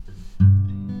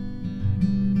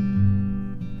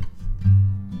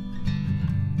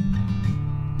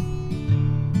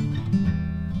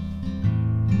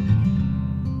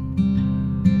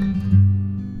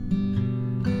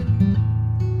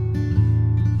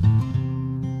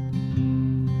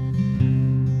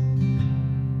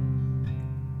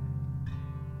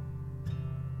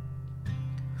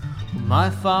My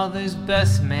father's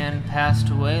best man passed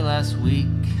away last week,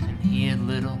 and he had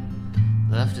little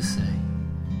left to say.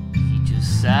 He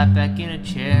just sat back in a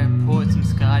chair, poured some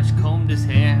scotch, combed his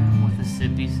hair. With a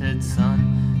sip he said,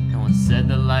 "Son, no one said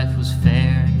that life was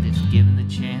fair, and if given the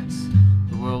chance,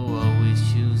 the world will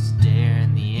always choose to dare.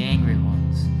 And the angry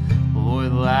ones were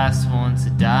the last ones to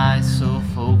die, so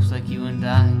folks like you and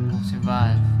I will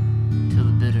survive till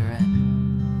the bitter end.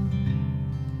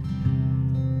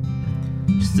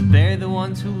 Just to bury the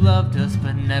ones who loved us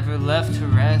but never left to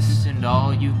rest. And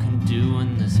all you can do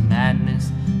in this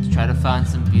madness is try to find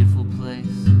some beautiful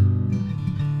place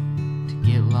to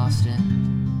get lost in."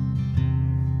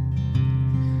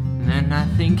 And then I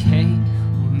think, hey,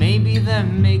 well, maybe that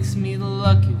makes me the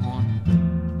lucky one.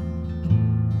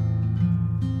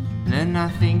 And then I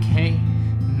think, hey,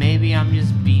 maybe I'm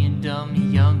just being dumb,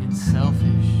 young and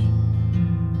selfish.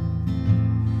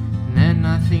 And then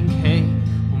I think, hey,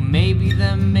 well, maybe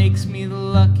that makes me the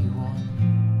lucky one.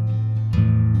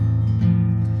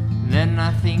 And then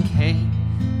I think, hey,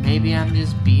 maybe I'm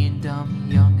just being dumb,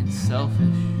 young and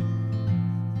selfish.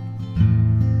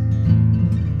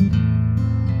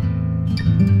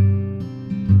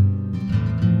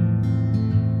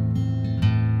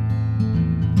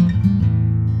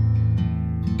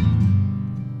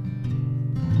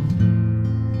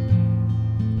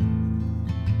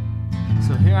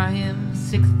 So here I am,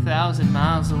 6,000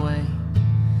 miles away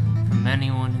from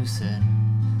anyone who said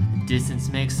the distance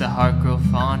makes the heart grow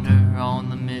fonder, all in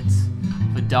the midst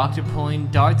of a doctor pulling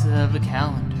darts out of a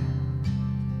calendar.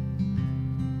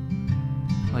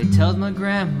 Well, he tells my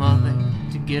grandmother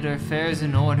to get her affairs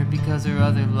in order because her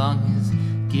other lung is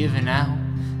giving out,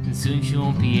 and soon she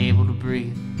won't be able to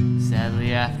breathe.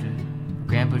 Sadly after,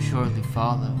 Grandpa shortly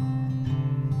follow.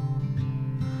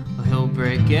 Well, he'll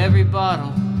break every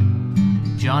bottle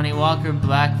Johnny Walker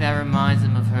Black that reminds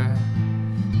him of her,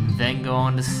 and then go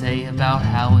on to say about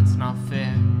how it's not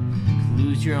fair to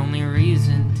lose your only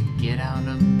reason to get out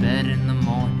of bed in the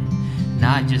morning. And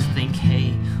I just think,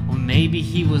 hey, well, maybe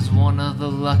he was one of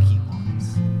the lucky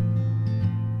ones.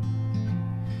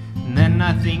 And then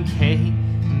I think, hey,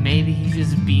 maybe he's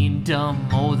just being dumb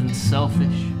more than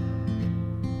selfish.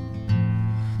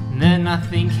 And then I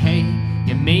think, hey,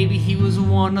 yeah, maybe he was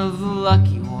one of the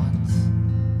lucky ones.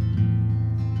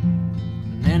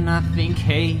 And I think,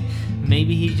 hey,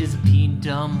 maybe he's just being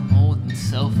dumb more than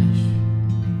selfish.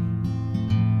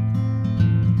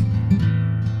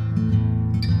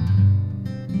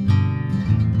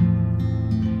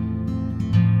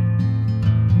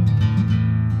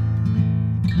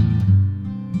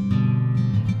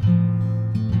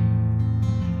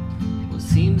 Well, it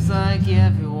seems like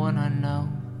everyone I know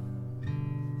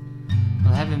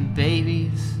are having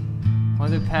babies or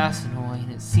they're passing away.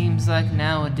 And it seems like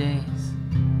nowadays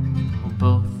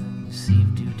both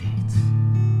receive due dates.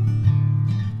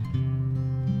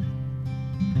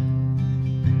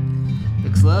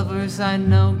 Ex-lovers I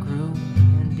know grew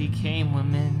and became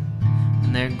women,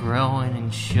 and they're growing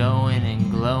and showing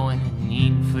and glowing and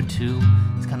needing for two.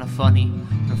 It's kind of funny,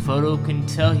 a photo can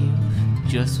tell you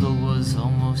just what was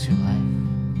almost your life.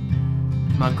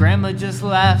 My grandma just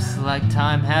laughs like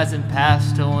time hasn't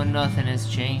passed, oh, and nothing has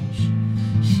changed.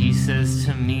 She says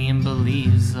to me and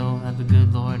believes, oh, that the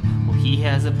good Lord, well, He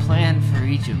has a plan for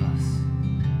each of us.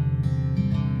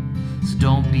 So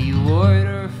don't be worried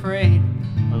or afraid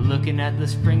of looking at the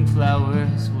spring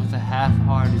flowers with a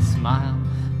half-hearted smile,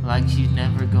 like she's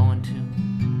never going to,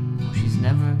 or she's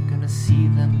never gonna see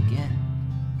them again.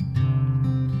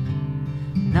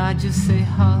 And I just say,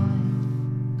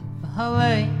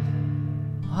 hallelujah,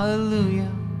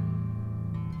 hallelujah.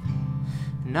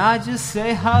 And I just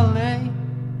say, hallelujah.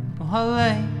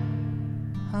 Hallelujah.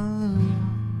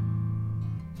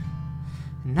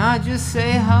 And I just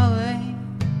say hallelujah,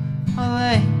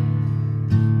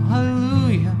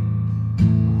 hallelujah,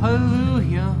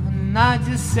 hallelujah. And I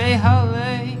just say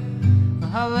hallelujah,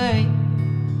 hallelujah,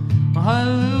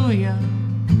 hallelujah,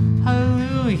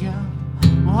 hallelujah,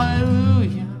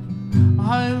 hallelujah,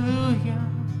 hallelujah,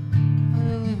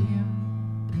 hallelujah.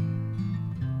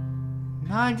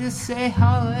 And I just say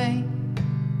hallelujah,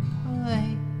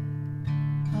 hallelujah.